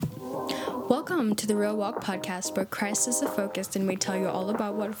Welcome to the Real Walk podcast, where Christ is the focus and we tell you all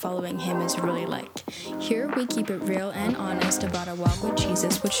about what following him is really like. Here we keep it real and honest about our walk with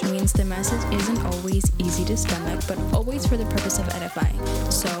Jesus, which means the message isn't always easy to stomach, but always for the purpose of edifying.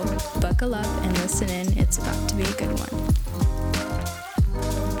 So buckle up and listen in, it's about to be a good one.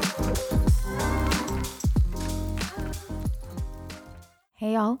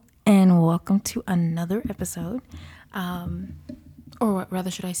 Hey y'all, and welcome to another episode. Or rather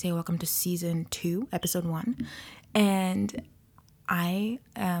should I say welcome to season 2, episode 1. And I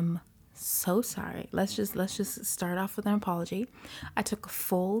am so sorry. Let's just start off with an apology. I took a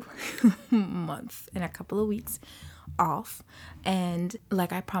full month and a couple of weeks off. And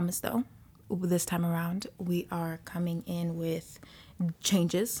like I promised though, this time around, we are coming in with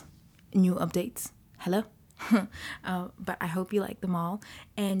changes, new updates. Hello? But I hope you like them all.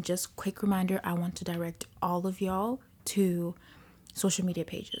 And just quick reminder, I want to direct all of y'all to social media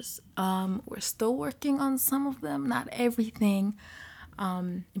pages. We're still working on some of them, not everything.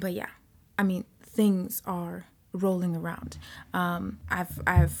 But yeah, I mean, things are rolling around.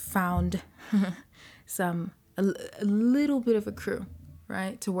 I've found a little bit of a crew,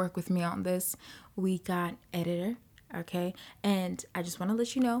 right, to work with me on this. We got editor, okay, and I just want to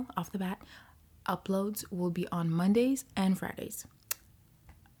let you know off the bat, uploads will be on Mondays and Fridays.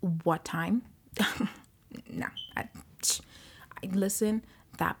 What time? No, listen,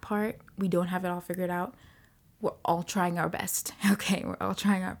 that part, we don't have it all figured out. We're all trying our best. Okay, we're all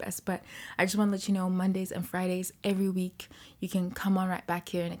trying our best. But I just want to let you know, Mondays and Fridays, every week, you can come on right back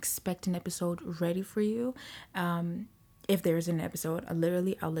here and expect an episode ready for you. If there is an episode,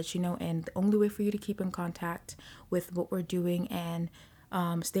 I'll let you know. And the only way for you to keep in contact with what we're doing and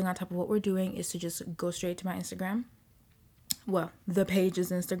staying on top of what we're doing is to just go straight to my Instagram. Well, the page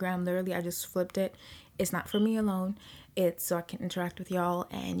is Instagram. Literally, I just flipped it. It's not for me alone. It's so I can interact with y'all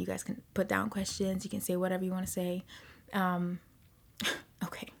and you guys can put down questions. You can say whatever you want to say.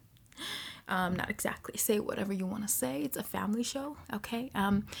 Okay. Not exactly say whatever you want to say. It's a family show. Okay.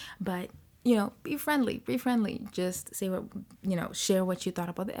 But be friendly. Just say what, share what you thought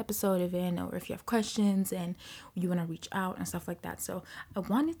about the episode even, or if you have questions and you want to reach out and stuff like that. So I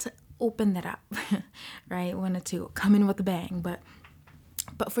wanted to open that up, right? Wanted to come in with a bang, but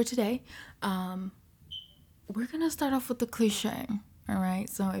for today, we're going to start off with the cliche. All right.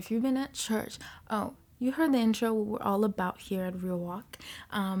 So if you've been at church, you heard the intro, what we're all about here at Real Walk.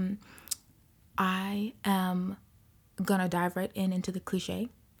 I am going to dive right into the cliche.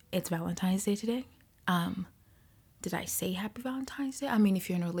 It's Valentine's Day today. Did I say happy Valentine's Day? I mean, if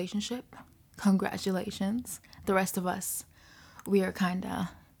you're in a relationship, congratulations. The rest of us, we are kind of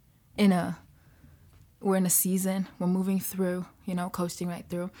we're in a season. We're moving through, coasting right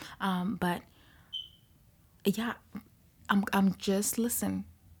through. But yeah, I'm just, listen,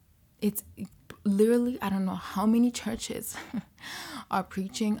 it's literally, I don't know how many churches are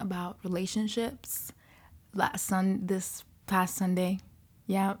preaching about relationships. This past Sunday,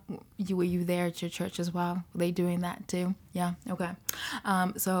 yeah, were you there at your church as well? Were they doing that too? Yeah, okay.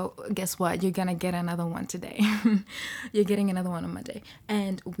 So guess what? You're gonna get another one today. You're getting another one on Monday.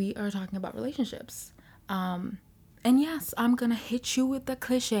 And we are talking about relationships. And yes, I'm gonna hit you with the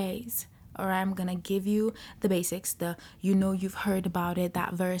cliches. All right, I'm gonna give you the basics. You've heard about it,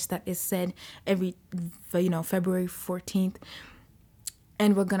 that verse that is said every, February 14th.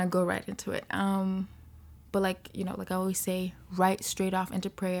 And we're gonna go right into it. But like I always say, right straight off into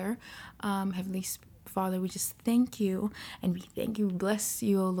prayer. Heavenly Father, we just thank you, and we thank you, bless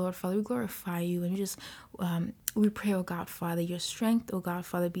you, oh Lord, Father, we glorify you, and we pray, oh God, Father, your strength, oh God,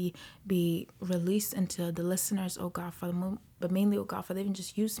 Father, be released into the listeners, oh God, Father, but mainly, oh God, Father, even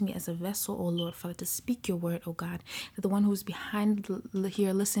just use me as a vessel, oh Lord, Father, to speak your word, oh God, that the one who's behind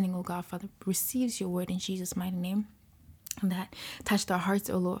here listening, oh God, Father, receives your word in Jesus' mighty name. That touched our hearts,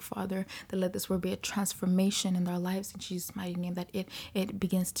 oh Lord, Father, that let this word be a transformation in our lives in Jesus' mighty name, that it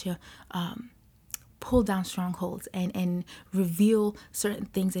begins to pull down strongholds and reveal certain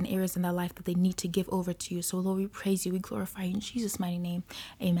things and areas in their life that they need to give over to you. So Lord, we praise you, we glorify you in Jesus' mighty name,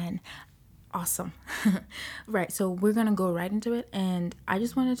 amen. Awesome. Right, so we're gonna go right into it, and I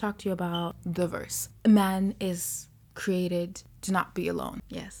just want to talk to you about the verse. Man is created to not be alone.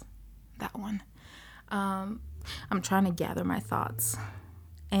 Yes, that one. I'm trying to gather my thoughts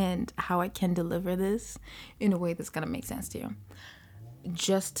and how I can deliver this in a way that's going to make sense to you.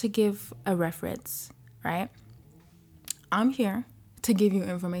 Just to give a reference, right? I'm here to give you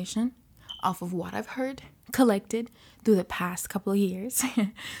information off of what I've heard, collected through the past couple of years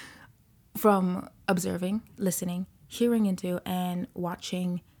from observing, listening, hearing into, and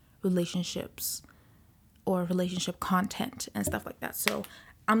watching relationships or relationship content and stuff like that. So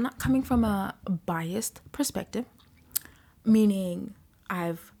I'm not coming from a biased perspective, meaning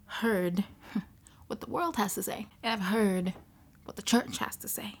I've heard what the world has to say, and I've heard what the church has to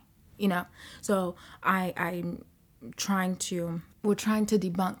say, you know? So I'm trying to, we're trying to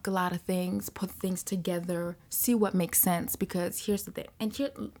debunk a lot of things, put things together, see what makes sense, because here's the thing. And here,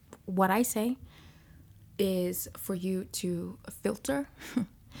 what I say is for you to filter.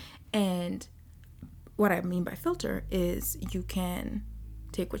 And what I mean by filter is you can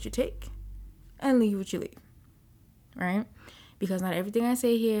take what you take and leave what you leave, right? Because not everything I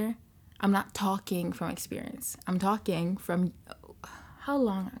say here, I'm not talking from experience. I'm talking from how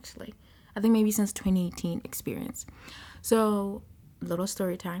long actually? I think maybe since 2018 experience. So, little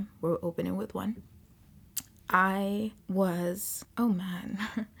story time. We're opening with one. I was, oh man,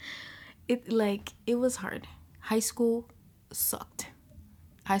 it was hard. High school sucked.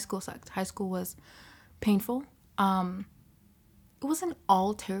 High school sucked. High school was painful. It wasn't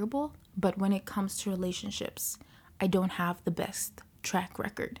all terrible, but when it comes to relationships, I don't have the best track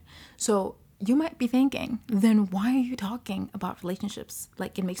record. So you might be thinking, then why are you talking about relationships?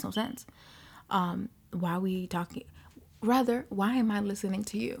 Like, it makes no sense. Why are we talking? Rather, why am I listening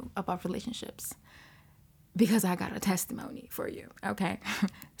to you about relationships? Because I got a testimony for you. Okay,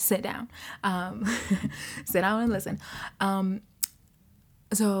 sit down. Sit down and listen.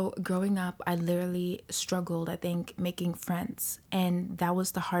 So growing up, I literally struggled, I think, making friends. And that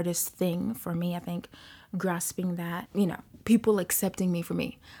was the hardest thing for me, I think, grasping that, people accepting me for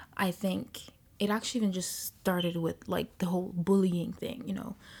me. I think it actually even just started with like the whole bullying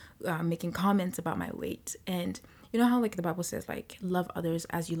thing, making comments about my weight. And you know how like the Bible says, like, love others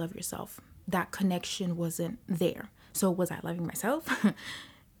as you love yourself. That connection wasn't there. So was I loving myself?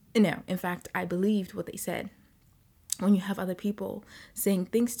 No. In fact, I believed what they said. When you have other people saying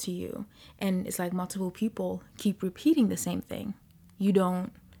things to you and it's like multiple people keep repeating the same thing, you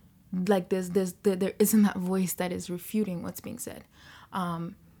don't like there isn't that voice that is refuting what's being said.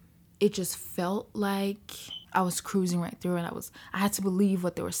 It just felt like I was cruising right through, and I had to believe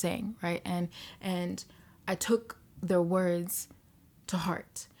what they were saying, right? And I took their words to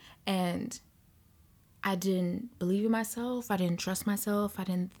heart, and I didn't believe in myself. I didn't trust myself. I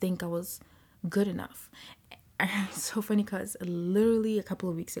didn't think I was good enough. It's so funny because literally a couple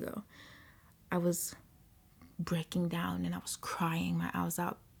of weeks ago, I was breaking down and I was crying my eyes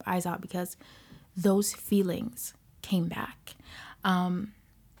out because those feelings came back,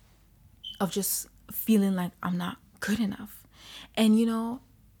 of just feeling like I'm not good enough. And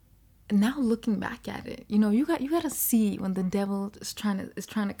now looking back at it, you got to see when the devil is trying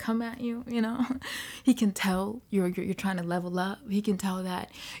to come at you. He can tell you're trying to level up. He can tell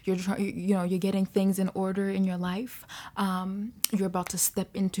that you're getting things in order in your life. You're about to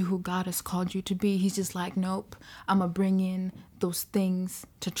step into who God has called you to be. He's just like, nope, I'm gonna bring in those things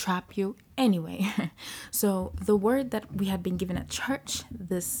to trap you anyway. So the word that we had been given at church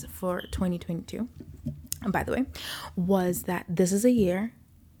this for 2022, by the way, was that this is a year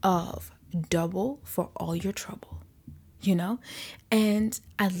of double for all your trouble, and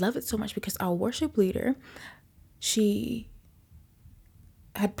I love it so much because our worship leader, she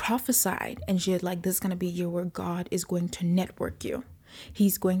had prophesied, and she had like, this is going to be a year where God is going to network you.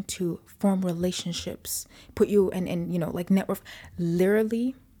 He's going to form relationships, put you and like network.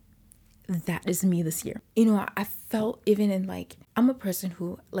 Literally, that is me this year. I felt even in like, I'm a person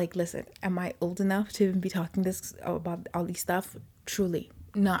who like, listen, am I old enough to even be talking this about all these stuff? Truly,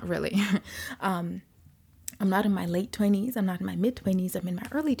 not really. I'm not in my late 20s. I'm not in my mid 20s. I'm in my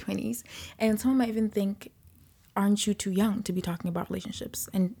early 20s. And someone might even think, aren't you too young to be talking about relationships?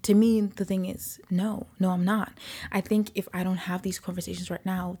 And to me, the thing is, no, I'm not. I think if I don't have these conversations right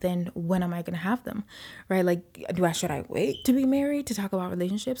now, then when am I going to have them? Right? Like, should I wait to be married to talk about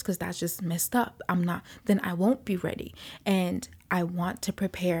relationships? Because that's just messed up. Then I won't be ready. And I want to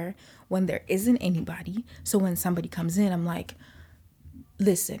prepare when there isn't anybody. So when somebody comes in, I'm like,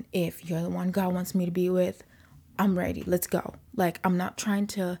 listen, if you're the one God wants me to be with, I'm ready. Let's go. Like, I'm not trying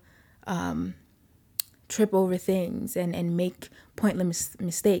to trip over things and make pointless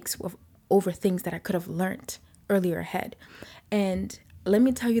mistakes over things that I could have learned earlier ahead. And let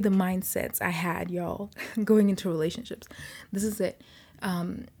me tell you the mindsets I had, y'all, going into relationships. This is it.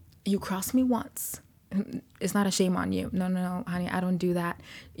 You cross me once. It's not a shame on you. No, honey, I don't do that.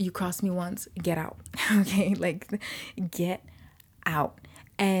 You cross me once, get out. Okay, like, get out.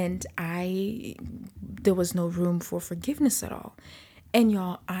 And there was no room for forgiveness at all. And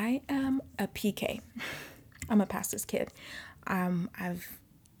y'all, I am a PK. I'm a pastor's kid. I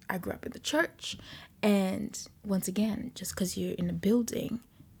grew up in the church, and once again, just because you're in a building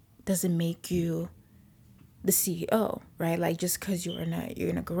doesn't make you the CEO, right? Like just because you're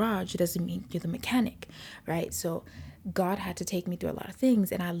in a garage, it doesn't mean you're the mechanic, right? So God had to take me through a lot of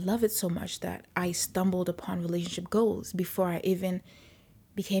things, and I love it so much that I stumbled upon relationship goals before I even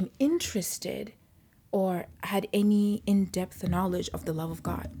became interested or had any in-depth knowledge of the love of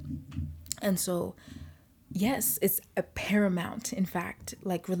God. And so, yes, it's a paramount, in fact,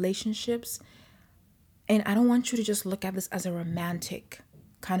 like relationships. And I don't want you to just look at this as a romantic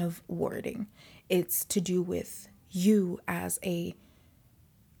kind of wording. It's to do with you because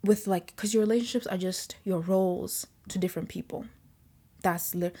your relationships are just your roles to different people.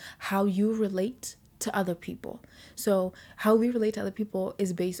 That's how you relate to other people. So how we relate to other people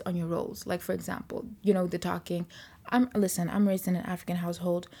is based on your roles. Like, for example, the talking, I'm raised in an African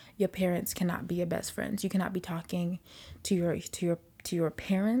household. Your parents cannot be your best friends. You cannot be talking to your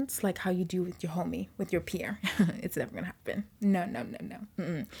parents like how you do with your homie, with your peer. It's never gonna happen. No.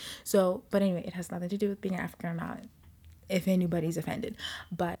 Mm-mm. So, but anyway, it has nothing to do with being African or not, if anybody's offended.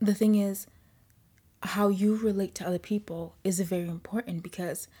 But the thing is, how you relate to other people is very important,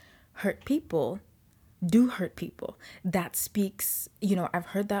 because hurt people do hurt people. That speaks, I've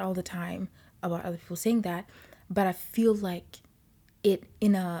heard that all the time about other people saying that, but I feel like it,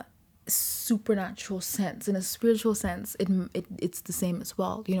 in a supernatural sense, in a spiritual sense, it's the same as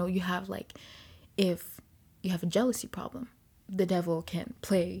well. You have, like, if you have a jealousy problem, the devil can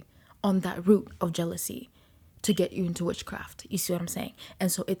play on that root of jealousy to get you into witchcraft. You see what I'm saying?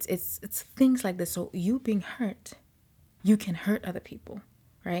 And so it's things like this. So you being hurt, you can hurt other people,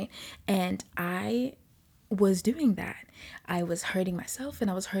 right? And I was doing that. I was hurting myself, and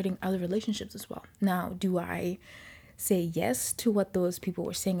I was hurting other relationships as well. Now, do I say yes to what those people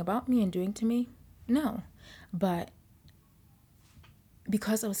were saying about me and doing to me? No. But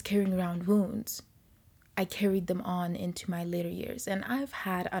because I was carrying around wounds, I carried them on into my later years. And I've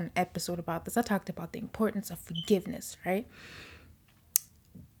had an episode about this. I talked about the importance of forgiveness, right?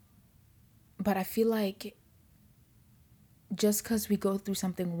 But I feel like just because we go through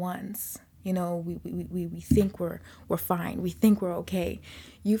something once, we think we're fine. We think we're okay.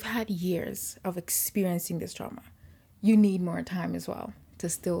 You've had years of experiencing this trauma. You need more time as well to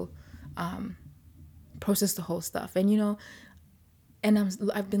still process the whole stuff. And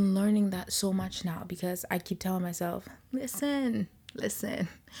I've been learning that so much now, because I keep telling myself, listen,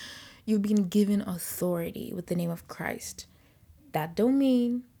 you've been given authority with the name of Christ. That don't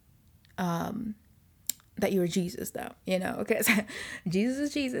mean that you're Jesus, though, because Jesus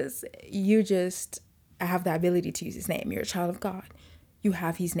is Jesus. You just have the ability to use his name. You're a child of God. You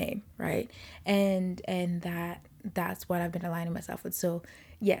have his name, right? And that's what I've been aligning myself with. So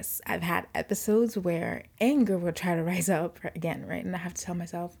yes, I've had episodes where anger will try to rise up again, right? And I have to tell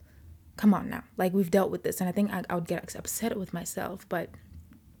myself, come on now, like, we've dealt with this. And I think I would get upset with myself, but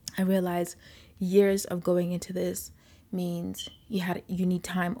I realized years of going into this means you need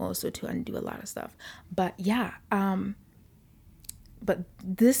time also to undo a lot of stuff. But yeah, but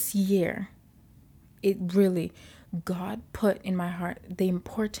this year, it really, God put in my heart the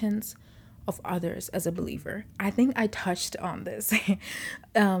importance of others as a believer. I think I touched on this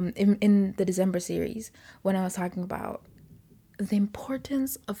in the December series when I was talking about the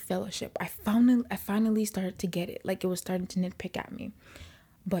importance of fellowship. I finally started to get it. Like, it was starting to nitpick at me.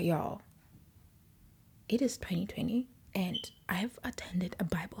 But y'all, it is 2020 and I've attended a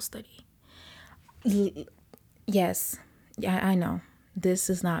Bible study. Yes, yeah, I know. This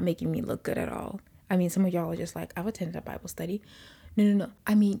is not making me look good at all. I mean, some of y'all are just like, I've attended a Bible study. No.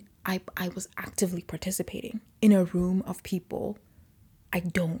 I mean, I was actively participating in a room of people I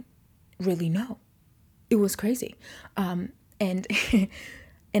don't really know. It was crazy. And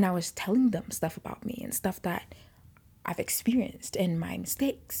and I was telling them stuff about me and stuff that I've experienced and my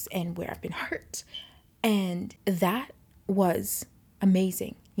mistakes and where I've been hurt. And that was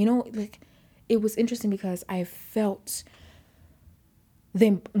amazing. Like, it was interesting because I felt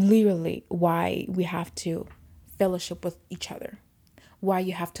them literally why we have to fellowship with each other, why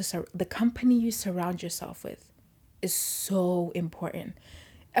you have to the company you surround yourself with is so important.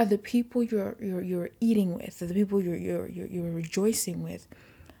 Are the people you're eating with, are the people you're rejoicing with,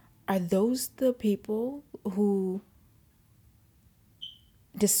 are those the people who,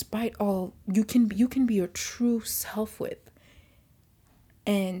 despite all, you can be your true self with,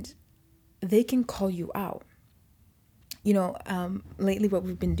 and they can call you out? Lately what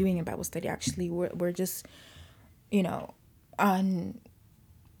we've been doing in Bible study, actually, we're just,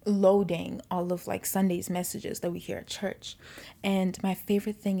 unloading all of, like, Sunday's messages that we hear at church. And my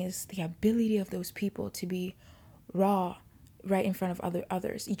favorite thing is the ability of those people to be raw right in front of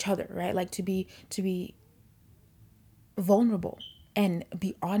each other, right? Like, to be vulnerable and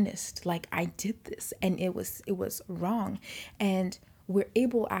be honest, like, I did this and it was wrong. And we're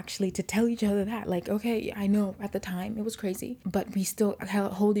able actually to tell each other that, like, okay, I know at the time it was crazy, but we still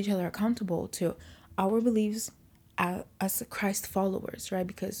hold each other accountable to our beliefs as Christ followers, right?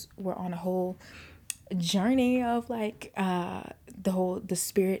 Because we're on a whole journey of like the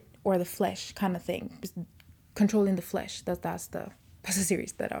spirit or the flesh kind of thing, controlling the flesh. That's the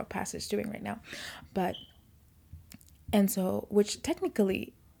series that our pastor is doing right now. But and so, which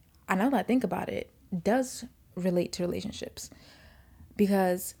technically, I know that I think about it, does relate to relationships,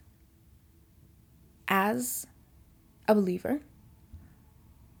 because as a believer,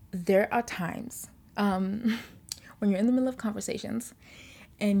 there are times when you're in the middle of conversations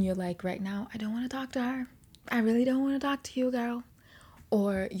and you're like, right now, I don't want to talk to her. I really don't want to talk to you, girl.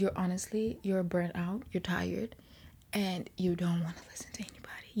 Or you're burnt out, you're tired, and you don't want to listen to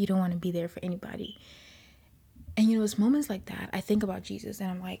anybody. You don't want to be there for anybody. And it's moments like that I think about Jesus, and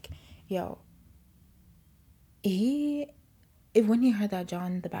I'm like, yo, when he heard that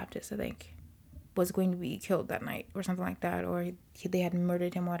John the Baptist, I think, was going to be killed that night or something like that, or they had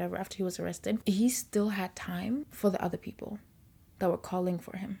murdered him or whatever after he was arrested, he still had time for the other people that were calling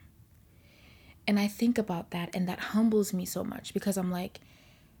for him. And I think about that, and that humbles me so much, because I'm like,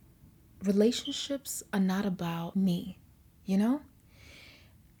 relationships are not about me,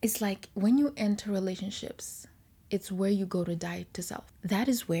 It's like when you enter relationships, it's where you go to die to self. That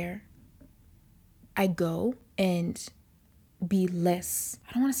is where I go and be less,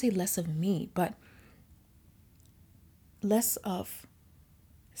 I don't want to say less of me, but less of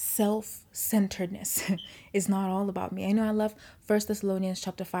self-centeredness. Is not all about me. I know I love 1 Thessalonians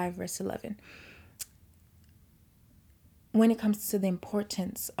chapter 5, verse 11. When it comes to the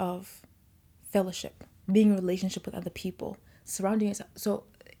importance of fellowship, being in a relationship with other people, surrounding yourself. So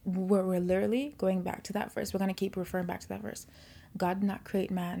we're literally going back to that verse. We're going to keep referring back to that verse. God did not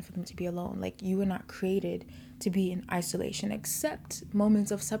create man for them to be alone. Like, you were not created to be in isolation, except moments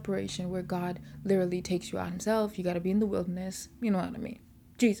of separation where God literally takes you out himself. You got to be in the wilderness. You know what I mean?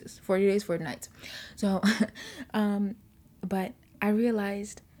 Jesus, 40 days, 40 nights. So, but I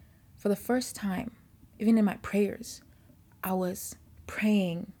realized for the first time, even in my prayers, I was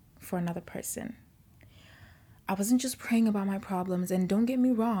praying for another person. I wasn't just praying about my problems, and don't get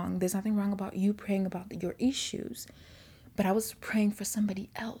me wrong, there's nothing wrong about you praying about your issues, but I was praying for somebody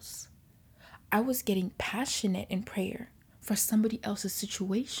else. I was getting passionate in prayer for somebody else's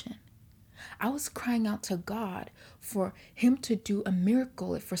situation. I was crying out to God for him to do a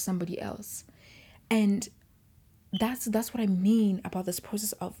miracle for somebody else. And that's what I mean about this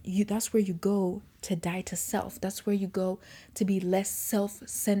process of you. That's where you go to die to self. That's where you go to be less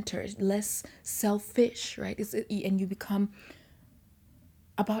self-centered, less selfish, right? And you become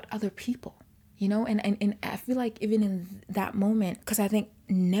about other people, and I feel like even in that moment, because I think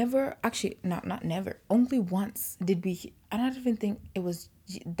never, actually not never, only once did we, I don't even think it was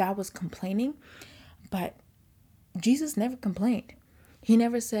that was complaining, but Jesus never complained. He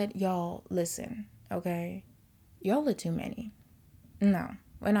never said, y'all, listen, okay, y'all are too many. No,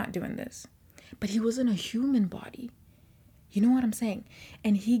 we're not doing this. But he was in a human body. You know what I'm saying?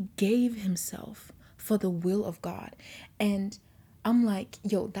 And he gave himself for the will of God. And I'm like,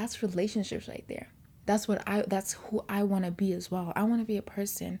 yo, that's relationships right there. That's who I want to be as well. I want to be a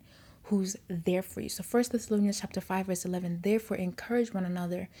person who's there for you. So 1 Thessalonians chapter 5, verse 11, therefore encourage one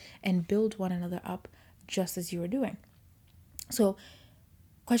another and build one another up just as you are doing. So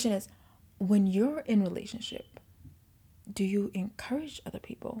question is, when you're in relationship, do you encourage other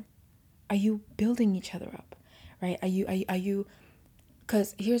people? Are you building each other up? Right? Are you,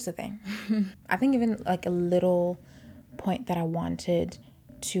 because here's the thing. I think even like a little point that I wanted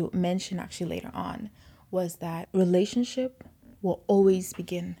to mention actually later on was that relationship will always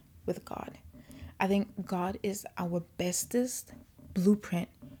begin with God. I think God is our bestest blueprint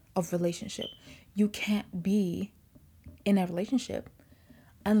of relationship. You can't be in a relationship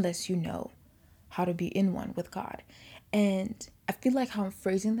unless you know how to be in one with God. And I feel like how I'm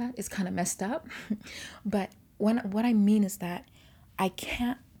phrasing that is kind of messed up. But what I mean is that I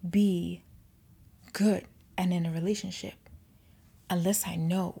can't be good and in a relationship unless I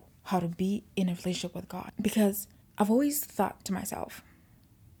know how to be in a relationship with God. Because I've always thought to myself,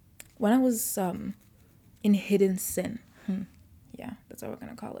 when I was in hidden sin, yeah, that's what we're going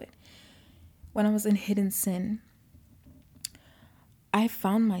to call it. When I was in hidden sin, I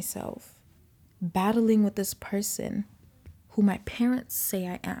found myself battling with this person who my parents say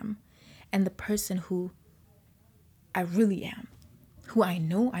I am, and the person who I really am, who I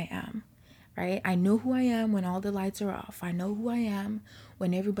know I am, right? I know who I am when all the lights are off. I know who I am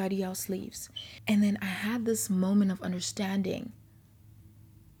when everybody else leaves. And then I had this moment of understanding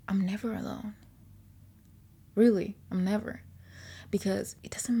I'm never alone. Really, I'm never. Because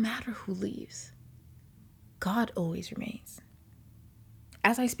it doesn't matter who leaves. God always remains.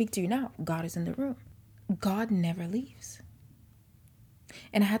 As I speak to you now, God is in the room. God never leaves.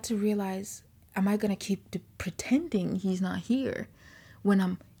 And I had to realize, am I going to keep pretending he's not here when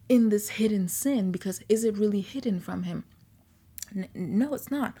I'm in this hidden sin? Because is it really hidden from him? No,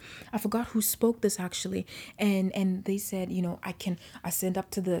 it's not. I forgot who spoke this actually, and they said, I ascend up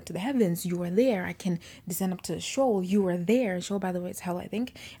to the heavens, you are there. I can descend up to the Sheol, you are there. Sheol, by the way, is hell, I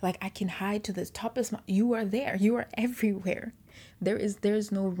think. Like, I can hide to the topmost mountain, you are there. You are everywhere.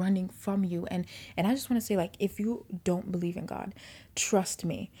 There's no running from you. And I just want to say, like, if you don't believe in God, trust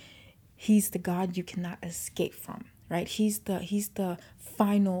me, he's the God you cannot escape from, right? He's the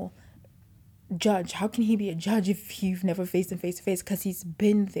final judge. How can he be a judge if you've never faced him face to face? Because he's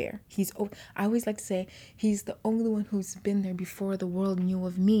been there. I always like to say he's the only one who's been there before the world knew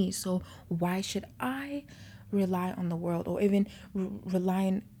of me. So why should I rely on the world or even rely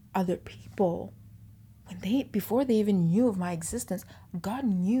on other people when before they even knew of my existence? God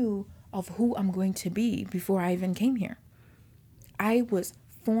knew of who I'm going to be before I even came here. I was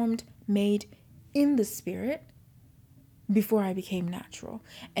formed, made in the spirit before I became natural.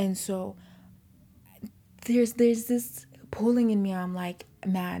 And so there's this pulling in me. I'm like,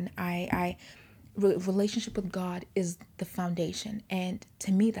 man, relationship with God is the foundation. And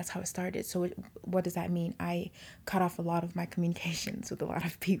to me, that's how it started. So what does that mean? I cut off a lot of my communications with a lot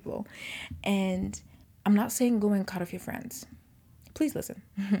of people. And I'm not saying go and cut off your friends. Please listen.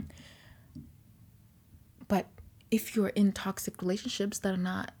 But if you're in toxic relationships that are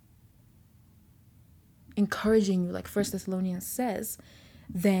not encouraging you, like 1 Thessalonians says,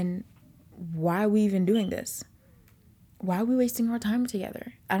 then why are we even doing this? Why are we wasting our time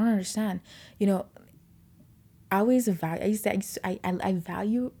together? I don't understand. I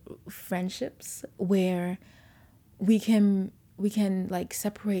value friendships where we can like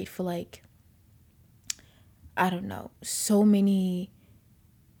separate for like, I don't know, so many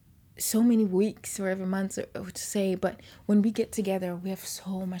weeks or every month or to say, but when we get together, we have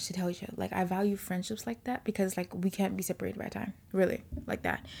so much to tell each other. Like, I value friendships like that because like we can't be separated by time, really, like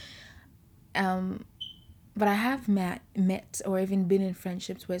that. But I have met or even been in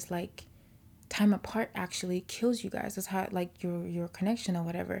friendships where it's like time apart actually kills you guys. That's how, like, your connection or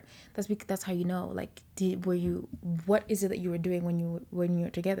whatever. That's how you know, like, what is it that you were doing when you were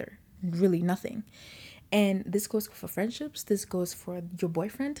together? Really nothing. And this goes for friendships. This goes for your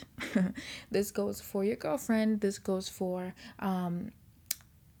boyfriend. This goes for your girlfriend. This goes for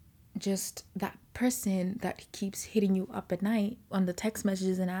just that person that keeps hitting you up at night on the text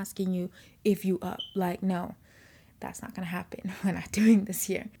messages and asking you if you up. Like, no, that's not gonna happen. We're not doing this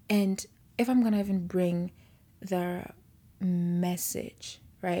here. And if I'm gonna even bring the message,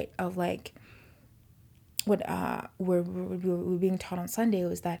 right, of like what we're being taught on Sunday,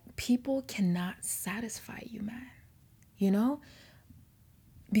 was that people cannot satisfy you, man.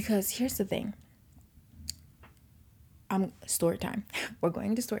 Because here's the thing. Story time. We're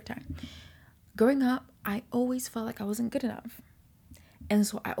going to story time. Growing up, I always felt like I wasn't good enough. And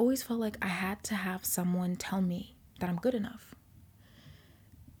so I always felt like I had to have someone tell me that I'm good enough.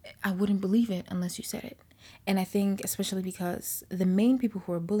 I wouldn't believe it unless you said it. And I think especially because the main people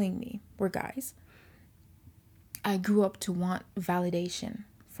who were bullying me were guys, I grew up to want validation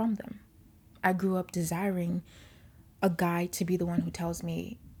from them. I grew up desiring a guy to be the one who tells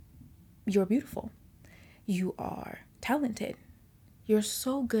me, you're beautiful. You are talented. You're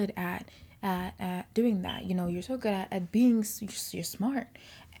so good at doing that. You're so good at being, you're smart.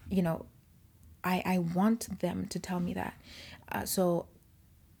 I want them to tell me that. So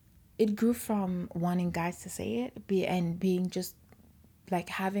it grew from wanting guys to say it and being just like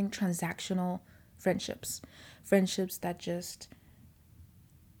having transactional friendships that just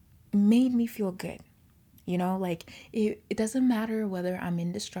made me feel good. Like it doesn't matter whether I'm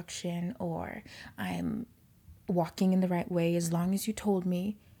in destruction or I'm walking in the right way, as long as you told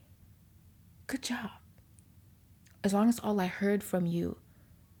me, good job. As long as all I heard from you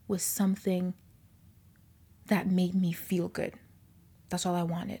was something that made me feel good. That's all I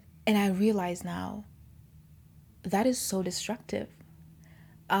wanted. And I realize now that is so destructive.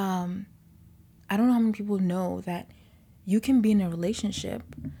 I don't know how many people know that you can be in a relationship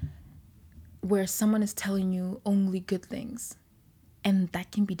where someone is telling you only good things, and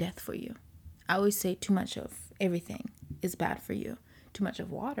that can be death for you. I always say too much of everything is bad for you. Too much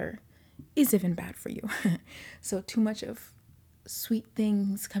of water is even bad for you. So too much of sweet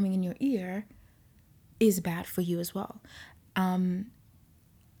things coming in your ear is bad for you as well. I'm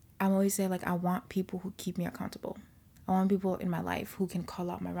always say, like, I want people who keep me accountable. I want people in my life who can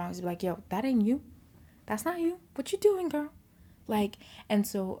call out my wrongs and be like, yo, that ain't you. That's not you. What you doing, girl? Like, and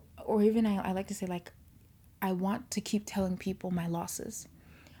so, or even I like to say, like, I want to keep telling people my losses.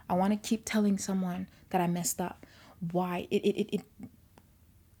 I want to keep telling someone that I messed up. Why?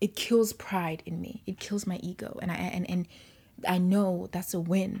 It kills pride in me. It kills my ego. And I know that's a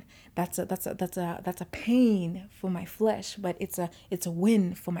win. That's a pain for my flesh, but it's a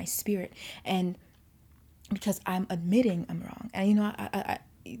win for my spirit. And because I'm admitting I'm wrong. And you know,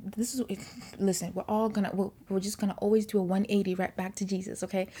 this is, listen, we're just gonna always do a 180 right back to Jesus,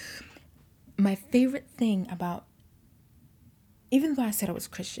 okay? My favorite thing about, even though I said I was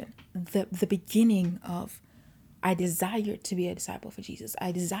Christian, the beginning of I desire to be a disciple for Jesus,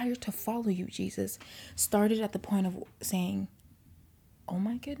 I desire to follow you, Jesus, started at the point of saying, oh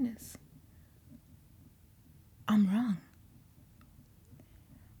my goodness, I'm wrong.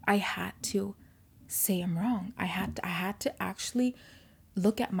 I had to say I'm wrong. I had to actually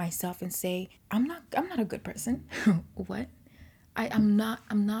look at myself and say, I'm not a good person. What? I'm not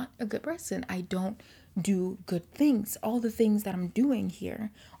a good person. I don't do good things. All the things that I'm doing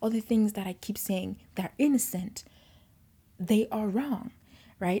here, all the things that I keep saying that are innocent, they are wrong,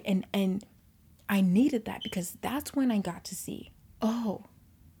 right? And I needed that, because that's when I got to see, oh,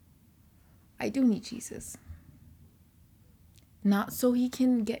 I do need Jesus. Not so he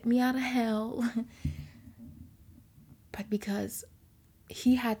can get me out of hell, but because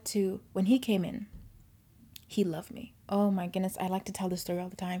he had to, when he came in, he loved me. Oh my goodness, I like to tell this story all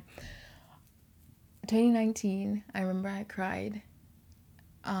the time. 2019, I remember I cried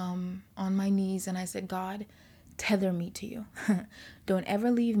on my knees and I said, God, tether me to you. Don't ever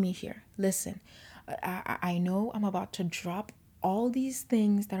leave me here. Listen, I know I'm about to drop all these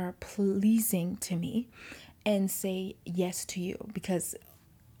things that are pleasing to me and say yes to you, because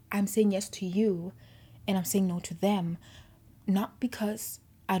I'm saying yes to you and I'm saying no to them, not because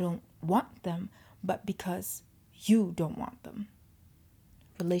I don't want them, but because you don't want them.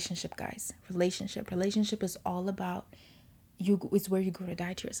 Relationship, guys. Relationship is all about you. It's where you go to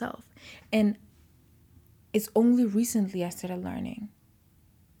die to yourself. And it's only recently I started learning,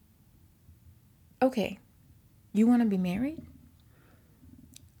 okay, you want to be married?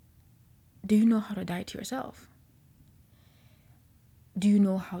 Do you know how to die to yourself? Do you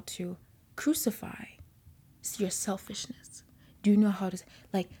know how to crucify your selfishness? Do you know how to,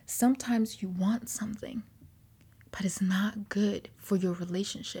 like, sometimes you want something, but it's not good for your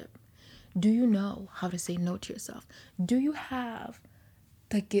relationship. Do you know how to say no to yourself? Do you have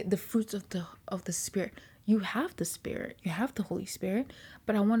the fruits of the Spirit? You have the Spirit. You have the Holy Spirit.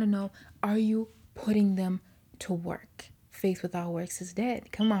 But I want to know, are you putting them to work? Faith without works is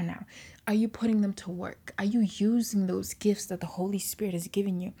dead. Come on now. Are you putting them to work? Are you using those gifts that the Holy Spirit has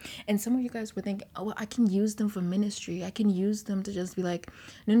given you? And some of you guys were thinking, oh, well, I can use them for ministry. I can use them to just be like,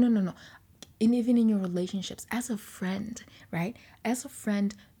 no. And even in your relationships, as a friend, right? As a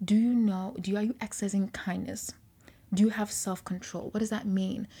friend, are you exercising kindness? Do you have self-control? What does that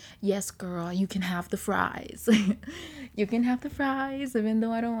mean? Yes, girl, you can have the fries. You can have the fries, even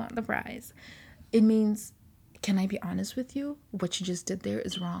though I don't want the fries. It means, can I be honest with you? What you just did there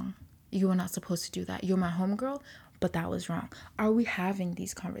is wrong. You were not supposed to do that. You're my homegirl, but that was wrong. Are we having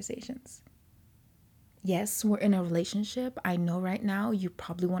these conversations? Yes, we're in a relationship. I know right now you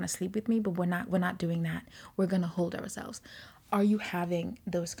probably want to sleep with me, but we're not doing that. We're going to hold ourselves. Are you having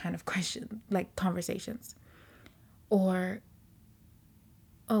those kind of conversations? Or,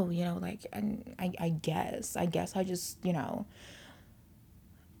 oh, like, I guess I just,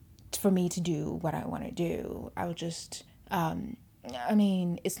 for me to do what I want to do, I'll just,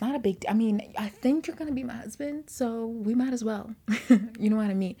 it's not a big, I think you're going to be my husband, so we might as well, you know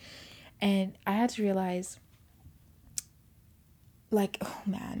what I mean? And I had to realize, like, oh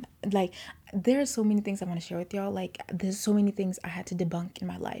man, like, there are so many things I want to share with y'all. Like, there's so many things I had to debunk in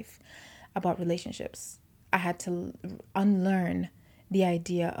my life about relationships. I had to unlearn the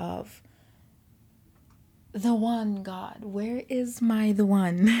idea of the one. God, where is the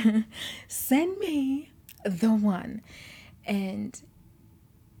one? Send me the one. And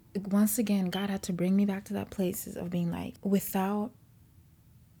once again, God had to bring me back to that place of being like, without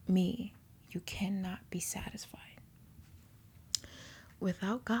me, you cannot be satisfied.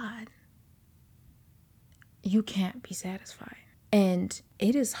 Without God, you can't be satisfied. And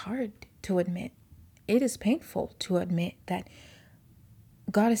it is hard to admit. It is painful to admit that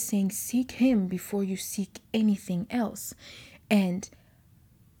God is saying, seek him before you seek anything else. And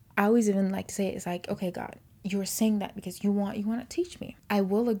I always even like to say, it's like, okay, God, you're saying that because you want to teach me. I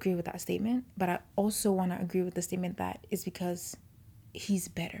will agree with that statement, but I also want to agree with the statement that is because he's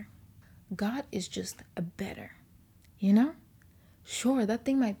better. God is just better. you know? Sure, that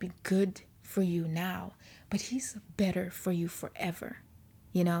thing might be good for you now, but he's better for you forever,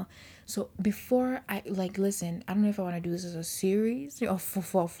 you know? So before I like listen, I don't know if I want to do this as a series or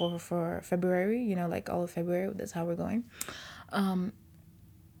for February, you know, like all of February, that's how we're going.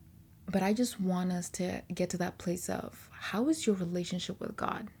 But I just want us to get to that place of how is your relationship with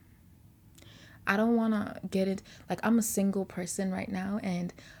God? I don't want to get it like I'm a single person right now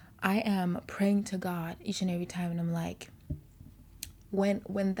and I am praying to God each and every time and I'm like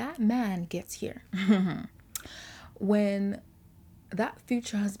when that man gets here, when that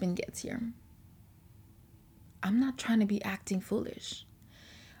future husband gets here, I'm not trying to be acting foolish.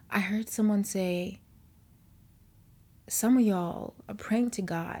 I heard someone say, some of y'all are praying to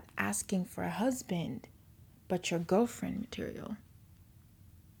God, asking for a husband, but your girlfriend material.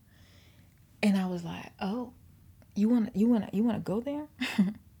 And I was like, oh, you wanna go there?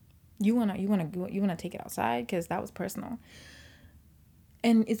 you wanna take it outside? Because that was personal.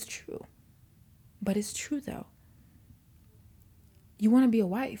 And it's true. But it's true though. You want to be a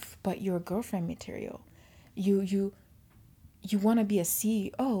wife, but you're a girlfriend material. You want to be a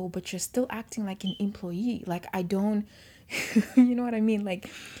CEO, but you're still acting like an employee. Like I don't, you know what I mean? Like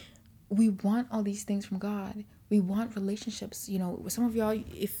we want all these things from God. We want relationships. You know, some of y'all,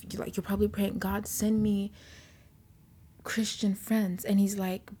 if you like, you're probably praying, God, send me Christian friends. And he's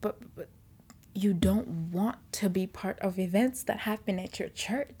like, but you don't want to be part of events that happen at your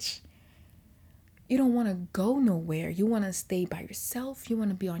church. You don't want to go nowhere. You want to stay by yourself. You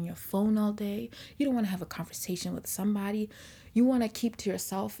want to be on your phone all day. You don't want to have a conversation with somebody. You want to keep to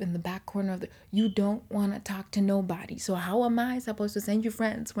yourself in the back corner of the... You don't want to talk to nobody. So how am I supposed to send you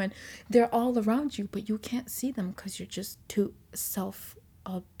friends when they're all around you, but you can't see them because you're just too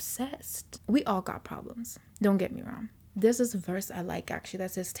self-obsessed? We all got problems. Don't get me wrong. There's this verse I like actually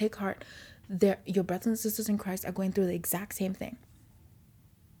that says, take heart. Your brothers and sisters in Christ are going through the exact same thing.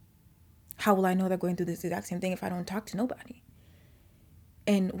 How will I know they're going through this exact same thing if I don't talk to nobody?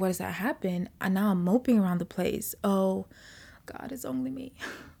 And what does that happen? And now I'm moping around the place. Oh, God, it's only me.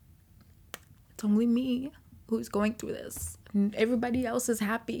 It's only me who's going through this. And everybody else is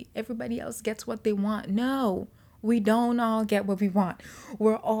happy. Everybody else gets what they want. No, we don't all get what we want.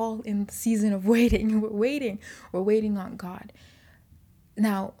 We're all in the season of waiting. We're waiting on God.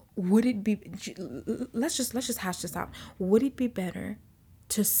 Now, would it be, let's just hash this out. Would it be better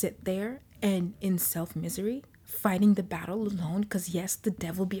to sit there and in self-misery, fighting the battle alone, because yes, the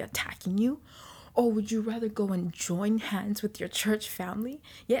devil be attacking you? Or would you rather go and join hands with your church family?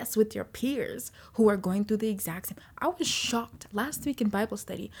 Yes, with your peers who are going through the exact same. I was shocked last week in Bible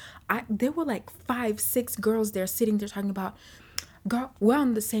study. There were like 5-6 girls there sitting there talking about, girl, we're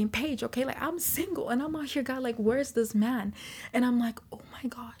on the same page, okay? Like I'm single and I'm out here, God, like where's this man? And I'm like, oh my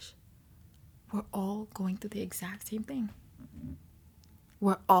gosh, we're all going through the exact same thing.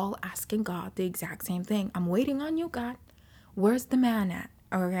 We're all asking God the exact same thing. I'm waiting on you, God. Where's the man at?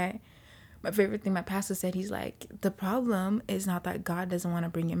 Okay. My favorite thing my pastor said, he's like, the problem is not that God doesn't want to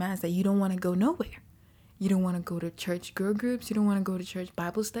bring you man. It's that you don't want to go nowhere. You don't want to go to church girl groups. You don't want to go to church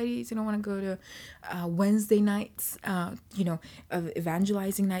Bible studies. You don't want to go to Wednesday nights,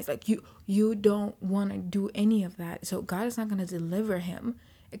 evangelizing nights. Like you don't want to do any of that. So God is not going to deliver him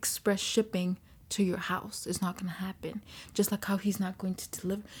express shipping to your house. It's not going to happen. Just like how he's not going to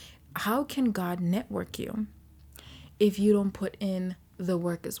deliver. How can God network you if you don't put in the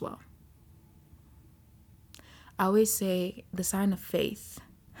work as well? I always say the sign of faith,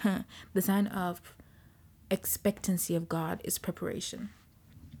 the sign of expectancy of God is preparation.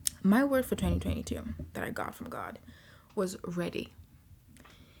 My word for 2022 that I got from God was ready.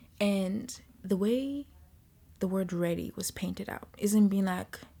 And the way the word ready was painted out isn't being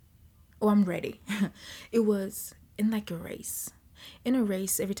like, oh, I'm ready. It was in like a race. In a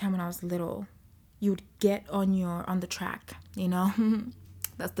race, every time when I was little, you'd get on the track, you know?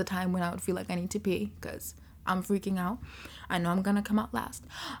 That's the time when I would feel like I need to pee because I'm freaking out. I know I'm gonna come out last.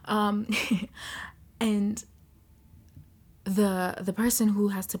 And the person who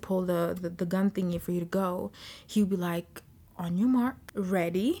has to pull the gun thingy for you to go, he would be like, on your mark,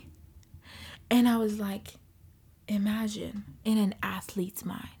 ready. And I was like, imagine in an athlete's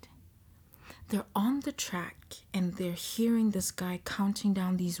mind. They're on the track and they're hearing this guy counting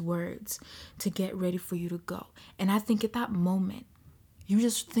down these words to get ready for you to go. And I think at that moment, you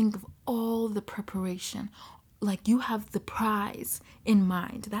just think of all the preparation. Like you have the prize in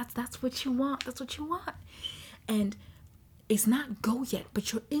mind. That's what you want. That's what you want. And it's not go yet,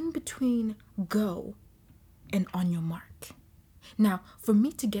 but you're in between go and on your mark. Now, for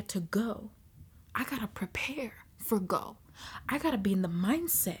me to get to go, I gotta prepare for go. I gotta be in the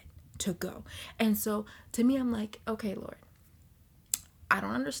mindset to go. And so to me, I'm like, okay, Lord, I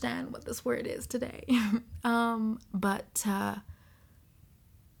don't understand what this word is today. But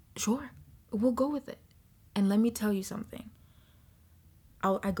sure, we'll go with it. And let me tell you something.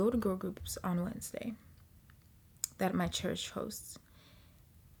 I go to girl groups on Wednesday that my church hosts.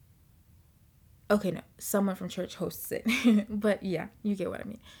 Okay, no, someone from church hosts it. But yeah, you get what I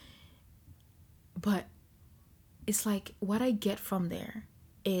mean. But it's like what I get from there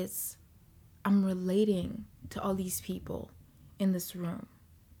is I'm relating to all these people in this room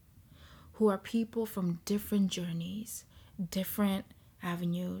who are people from different journeys, different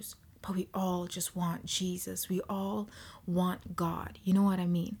avenues, but we all just want Jesus. We all want God. You know what I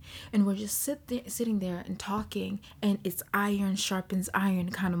mean? And we're just sitting there and talking, and it's iron sharpens iron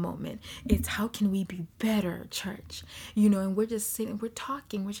kind of moment. It's how can we be better, church? You know, and we're just sitting, we're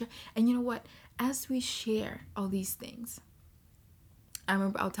talking, and you know what? As we share all these things, I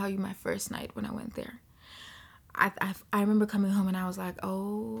remember, I'll tell you my first night when I went there. I remember coming home and I was like,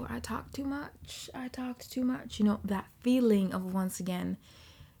 oh, I talked too much. You know, that feeling of once again,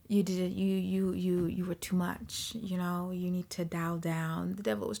 you were too much. You know, you need to dial down. The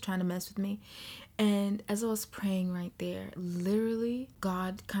devil was trying to mess with me. And as I was praying right there, literally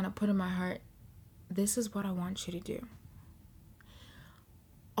God kind of put in my heart, this is what I want you to do.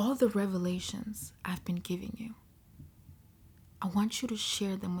 All the revelations I've been giving you, I want you to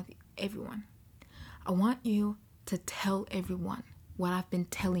share them with everyone. I want you to tell everyone what I've been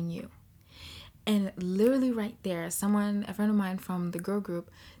telling you. And literally right there, a friend of mine from the girl group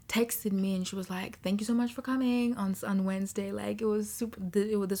texted me and she was like, thank you so much for coming on Wednesday. Like, it was super,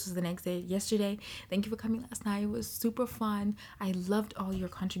 this was the next day, yesterday. Thank you for coming last night. It was super fun. I loved all your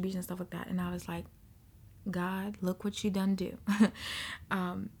contributions and stuff like that. And I was like, God, look what you done do.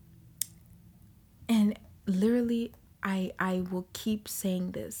 And literally, I will keep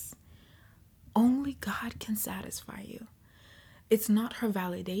saying this. Only God can satisfy you. It's not her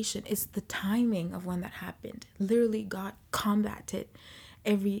validation. It's the timing of when that happened. Literally, God combated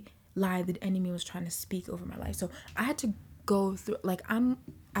every lie the enemy was trying to speak over my life. So I had to go through, like, I'm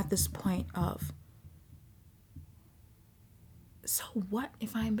at this point of, so what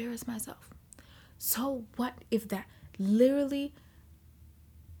if I embarrass myself? So what if that literally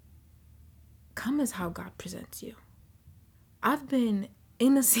come as how God presents you? I've been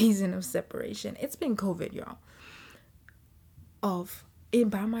in a season of separation. It's been COVID, y'all. Of it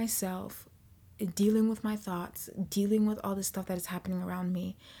by myself, dealing with my thoughts, dealing with all the stuff that is happening around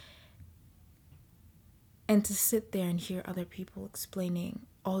me. And to sit there and hear other people explaining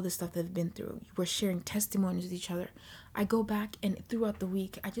all the stuff they've been through. We're sharing testimonies with each other. I go back and throughout the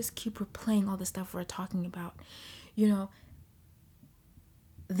week, I just keep replaying all the stuff we're talking about. You know,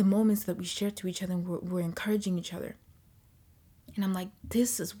 the moments that we share to each other and we're encouraging each other. And I'm like,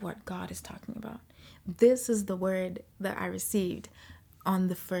 this is what God is talking about. This is the word that I received on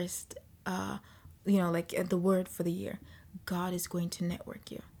the first, the word for the year. God is going to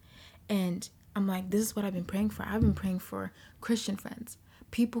network you. And I'm like, this is what I've been praying for. I've been praying for Christian friends,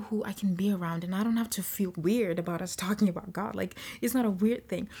 people who I can be around, and I don't have to feel weird about us talking about God. Like, it's not a weird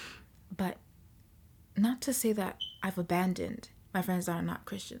thing. But not to say that I've abandoned my friends that are not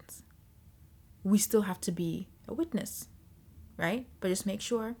Christians. We still have to be a witness, right? But just make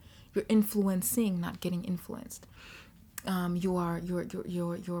sure you're influencing, not getting influenced.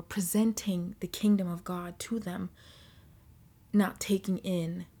 You're presenting the kingdom of God to them, not taking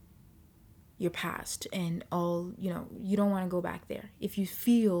in your past and all. You know, you don't want to go back there. If you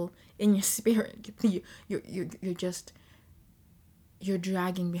feel in your spirit, you're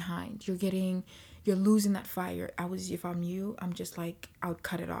dragging behind. You're losing that fire. If I'm you, I'm just like, I would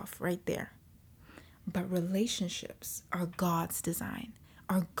cut it off right there. But relationships are God's design,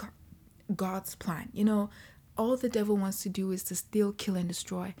 are God's plan. You know, all the devil wants to do is to steal, kill, and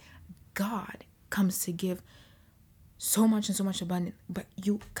destroy. God comes to give so much and so much abundant, but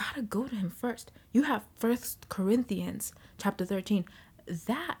you gotta go to him first. You have 1 Corinthians chapter 13.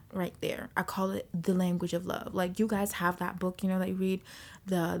 That right there, I call it the language of love. Like, you guys have that book, you know, that you read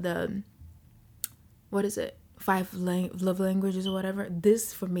the what is it? 5 love languages or whatever.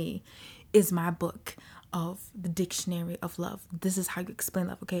 This for me is my book of the dictionary of love. This is how you explain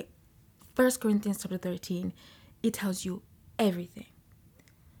love. Okay. 1 Corinthians chapter 13, it tells you everything.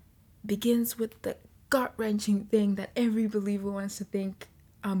 Begins with the gut-wrenching thing that every believer wants to think,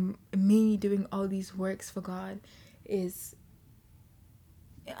 me doing all these works for God is,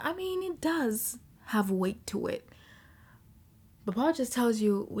 I mean, it does have weight to it. But Paul just tells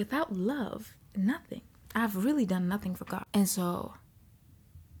you, without love, nothing. I've really done nothing for God. And so,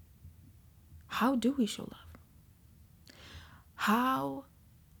 how do we show love? How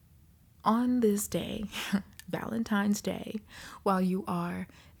on this day, Valentine's Day, while you are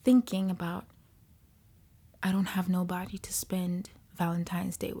thinking about, I don't have nobody to spend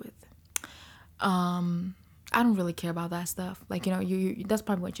Valentine's Day with. I don't really care about that stuff. Like, you that's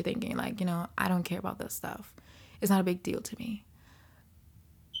probably what you're thinking. Like, I don't care about that stuff. It's not a big deal to me.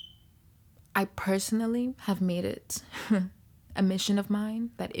 I personally have made it a mission of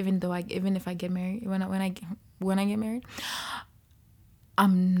mine that even if I get married, when I get married,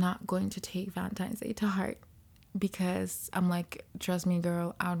 I'm not going to take Valentine's Day to heart, because I'm like, trust me,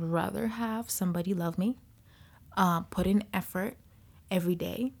 girl, I'd rather have somebody love me, put in effort every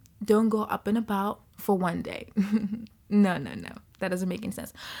day. Don't go up and about for one day. No, that doesn't make any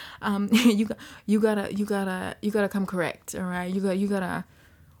sense. You gotta come correct. All right, you gotta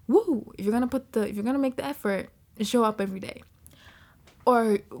woo. If you're gonna make the effort, show up every day,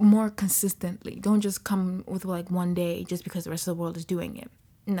 or more consistently. Don't just come with like one day just because the rest of the world is doing it.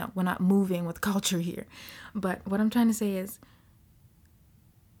 No, we're not moving with culture here. But what I'm trying to say is,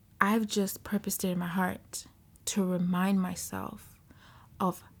 I've just purposed it in my heart to remind myself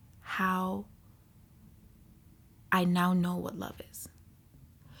of how I now know what love is.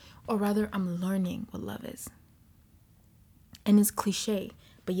 Or rather, I'm learning what love is. And it's cliche,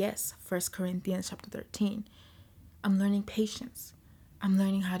 but yes, 1 Corinthians chapter 13. I'm learning patience. I'm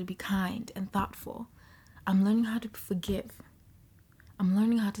learning how to be kind and thoughtful. I'm learning how to forgive. I'm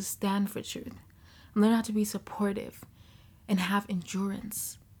learning how to stand for truth. I'm learning how to be supportive and have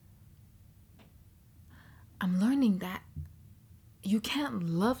endurance. I'm learning that you can't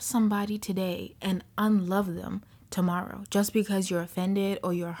love somebody today and unlove them tomorrow just because you're offended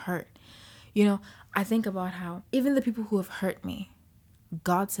or you're hurt. I think about how even the people who have hurt me,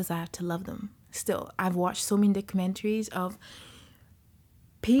 God says I have to love them still. I've watched so many documentaries of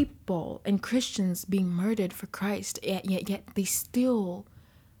people and Christians being murdered for Christ, yet they still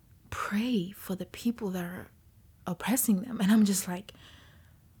pray for the people that are oppressing them. And I'm just like,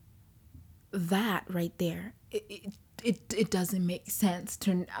 that right there, it doesn't make sense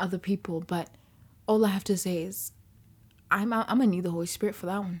to other people, but all I have to say is I'm gonna need the Holy Spirit for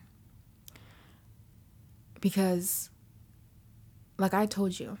that one. Because like I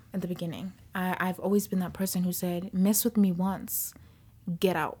told you at the beginning, I've always been that person who said, mess with me once,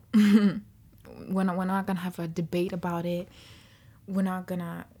 get out. We're not gonna have a debate about it. We're not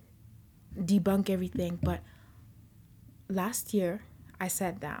gonna debunk everything. But last year, I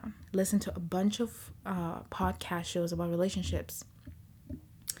sat down, listened to a bunch of podcast shows about relationships,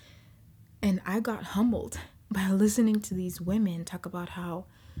 and I got humbled by listening to these women talk about how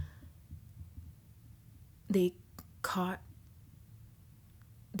they caught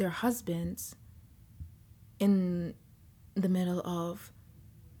their husbands in the middle of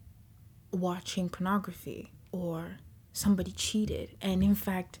watching pornography, or somebody cheated, and in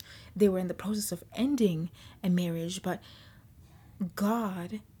fact they were in the process of ending a marriage, but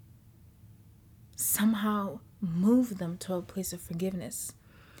God somehow moved them to a place of forgiveness.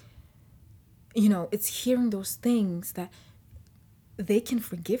 It's hearing those things that they can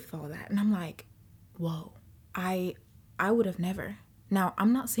forgive all that, and I'm like, whoa, I would have never. Now,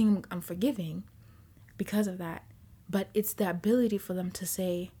 I'm not saying I'm forgiving because of that, but it's the ability for them to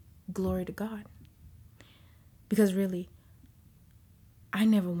say glory to God. Because really, I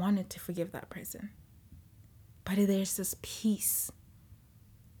never wanted to forgive that person. But there's this peace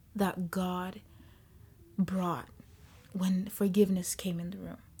that God brought when forgiveness came in the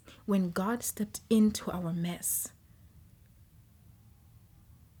room. When God stepped into our mess,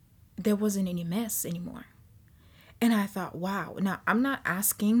 there wasn't any mess anymore. And I thought, wow. Now, I'm not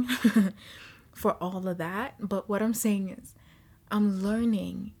asking for all of that, but what I'm saying is I'm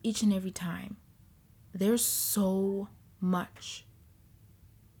learning each and every time. There's so much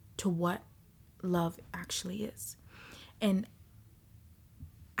to what love actually is. And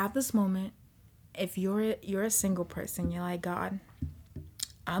at this moment, if you're a single person, you're like, God,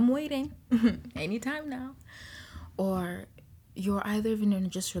 I'm waiting anytime now. Or you're either even in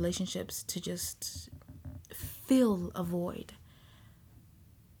just relationships to just fill a void.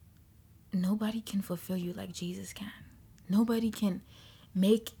 Nobody can fulfill you like Jesus can. Nobody can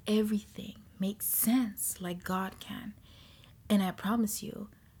make everything make sense like God can. And I promise you,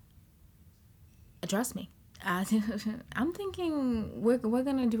 trust me, I'm thinking we're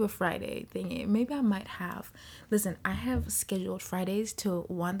gonna do a Friday thing. Maybe I might have. Listen, I have scheduled Fridays to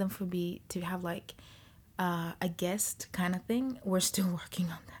want them to have like a guest kind of thing. We're still working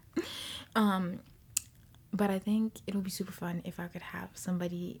on that. But I think it'll be super fun if I could have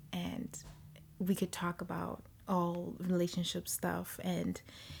somebody and we could talk about all relationship stuff and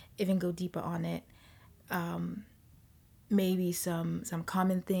even go deeper on it. maybe some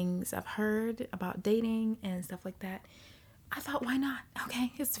common things I've heard about dating and stuff like that. I thought, why not?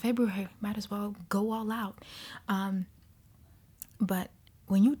 Okay, it's February, might as well go all out. But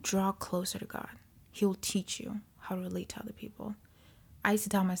when you draw closer to God, He'll teach you how to relate to other people. I used to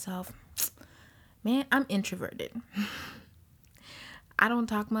tell myself, man, I'm introverted. I don't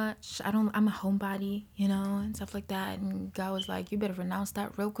talk much. I'm a homebody, and stuff like that. And God was like, you better renounce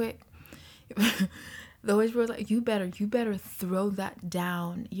that real quick. The Holy Spirit was like, you better throw that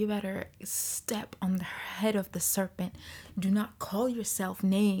down. You better step on the head of the serpent. Do not call yourself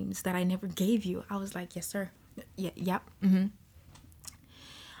names that I never gave you. I was like, yes, sir. Yeah, yep. Mm-hmm.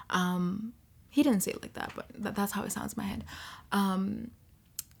 He didn't say it like that, but that's how it sounds in my head.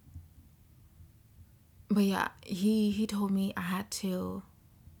 But yeah, he told me I had to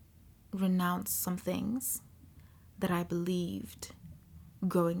renounce some things that I believed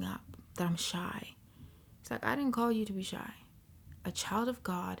growing up, that I'm shy. It's like, I didn't call you to be shy. A child of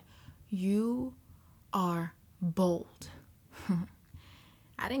God, you are bold.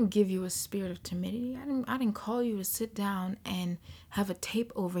 I didn't give you a spirit of timidity. I didn't call you to sit down and have a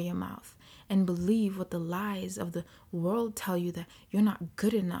tape over your mouth and believe what the lies of the world tell you, that you're not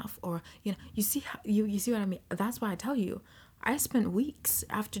good enough, or you see how you see what I mean. That's why I tell you, I spent weeks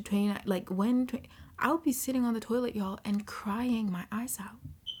after 29, I would be sitting on the toilet, y'all, and crying my eyes out.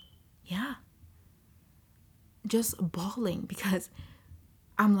 Yeah. Just bawling, because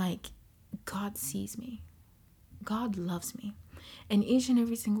I'm like, God sees me. God loves me. And each and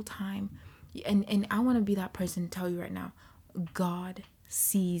every single time, and I want to be that person to tell you right now, God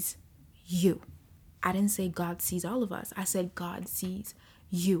sees you. I didn't say God sees all of us. I said God sees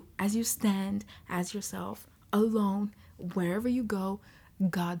you. As you stand as yourself, alone, wherever you go,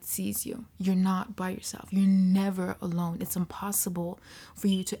 God sees you. You're not by yourself. You're never alone. It's impossible for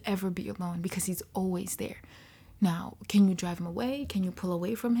you to ever be alone, because He's always there. Now, can you drive Him away? Can you pull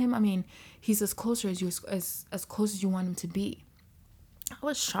away from Him? I mean, He's as closer as you, as close as you want Him to be. I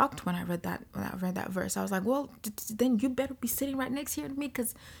was shocked when I read that verse. I was like, well, then you better be sitting right next here to me,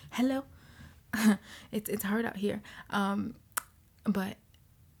 because hello, it's hard out here. But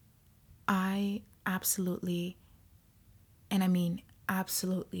I absolutely, and I mean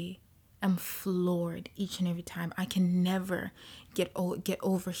absolutely, am floored each and every time. I can never get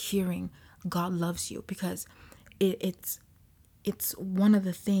over hearing God loves you, because it's one of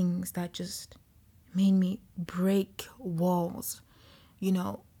the things that just made me break walls.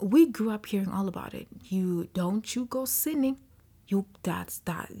 We grew up hearing all about it. You go sinning. That's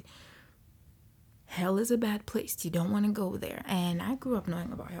that. Hell is a bad place. You don't want to go there. And I grew up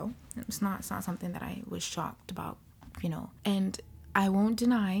knowing about hell. It's not something that I was shocked about, And I won't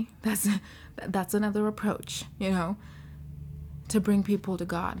deny that's another approach, to bring people to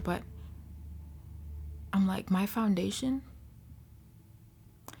God. But I'm like, my foundation,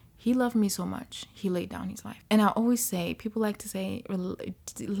 He loved me so much, He laid down His life. And I always say, people like to say,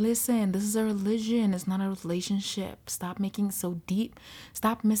 listen, this is a religion. It's not a relationship. Stop making it so deep.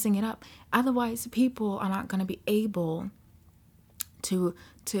 Stop messing it up. Otherwise, people are not going to be able to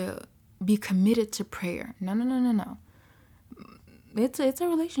be committed to prayer. No. It's a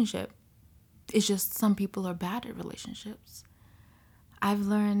relationship. It's just some people are bad at relationships. I've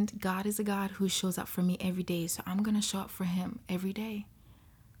learned God is a God who shows up for me every day. So I'm going to show up for Him every day.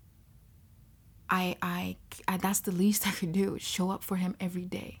 I that's the least I could do, show up for Him every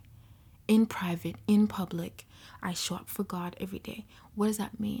day. In private, in public, I show up for God every day. What does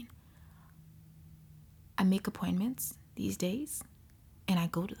that mean? I make appointments these days and I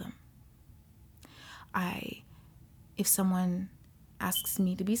go to them. If someone asks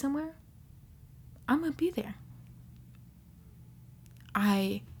me to be somewhere, I'm going to be there.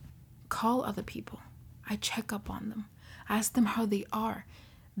 I call other people. I check up on them. I ask them how they are.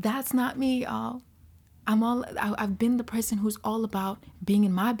 That's not me, y'all. I've been the person who's all about being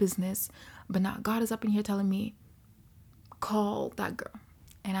in my business, but now God is up in here telling me, call that girl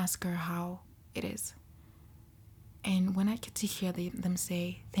and ask her how it is. And when I get to hear them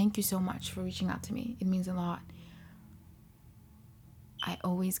say, thank you so much for reaching out to me, it means a lot. I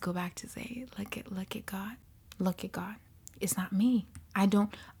always go back to say, look at God. Look at God. It's not me. I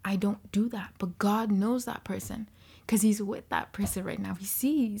don't do that. But God knows that person, because He's with that person right now. He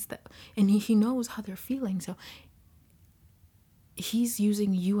sees that, and he knows how they're feeling. So He's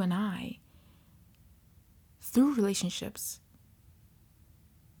using you and I through relationships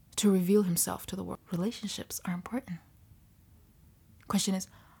to reveal Himself to the world. Relationships are important. Question is,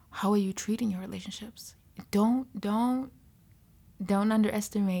 how are you treating your relationships? Don't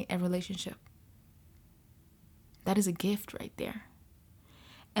underestimate a relationship. That is a gift right there.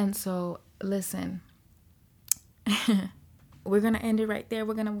 And so, listen, we're gonna end it right there.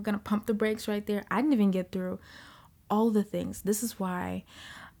 We're gonna pump the brakes right there. I didn't even get through all the things. This is why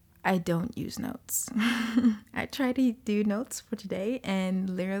I don't use notes. I try to do notes for today, and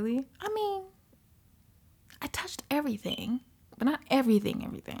literally, I touched everything, but not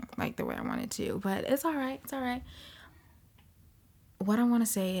everything like the way I wanted to. But it's all right. It's all right. What I want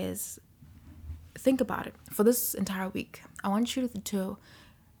to say is, think about it. For this entire week, I want you to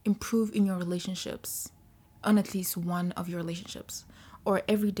improve in your relationships, on at least one of your relationships, or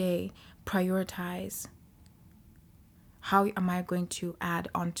every day prioritize, how am I going to add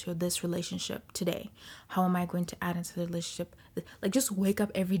onto this relationship today? How am I going to add into the relationship? Like, just wake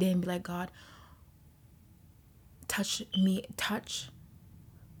up every day and be like, God,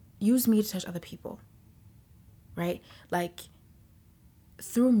 use me to touch other people, right? Like,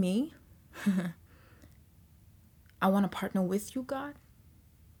 through me, I want to partner with you, God,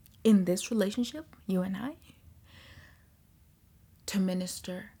 in this relationship, you and I, to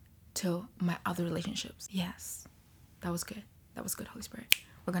minister to my other relationships. Yes, that was good. That was good, Holy Spirit.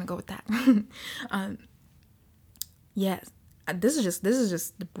 We're gonna go with that. Yes,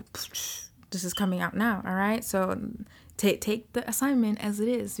 this is coming out now. All right, so take the assignment as it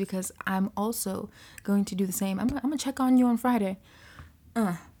is, because I'm also going to do the same. I'm gonna check on you on Friday.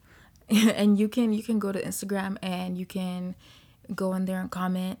 And you can go to Instagram and you can go in there and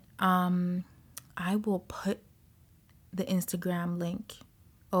comment. I will put the Instagram link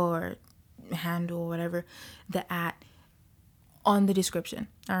or handle, whatever, the @ on the description.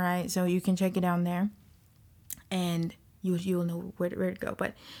 All right, so you can check it down there, and you'll know where to go.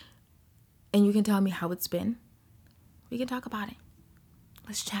 And you can tell me how it's been. We can talk about it.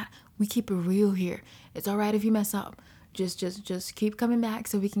 Let's chat. We keep it real here. It's all right if you mess up. Just keep coming back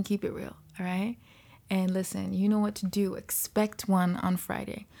so we can keep it real. All right. And listen, you know what to do. Expect one on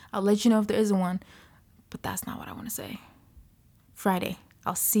Friday. I'll let you know if there isn't one, but that's not what I want to say. Friday.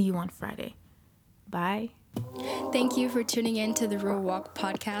 I'll see you on Friday. Bye. Thank you for tuning in to the Real Walk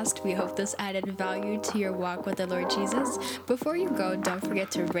podcast. We hope this added value to your walk with the Lord Jesus. Before you go, don't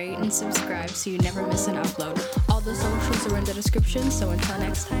forget to rate and subscribe so you never miss an upload. All the socials are in the description, so until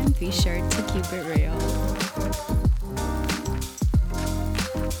next time, be sure to keep it real.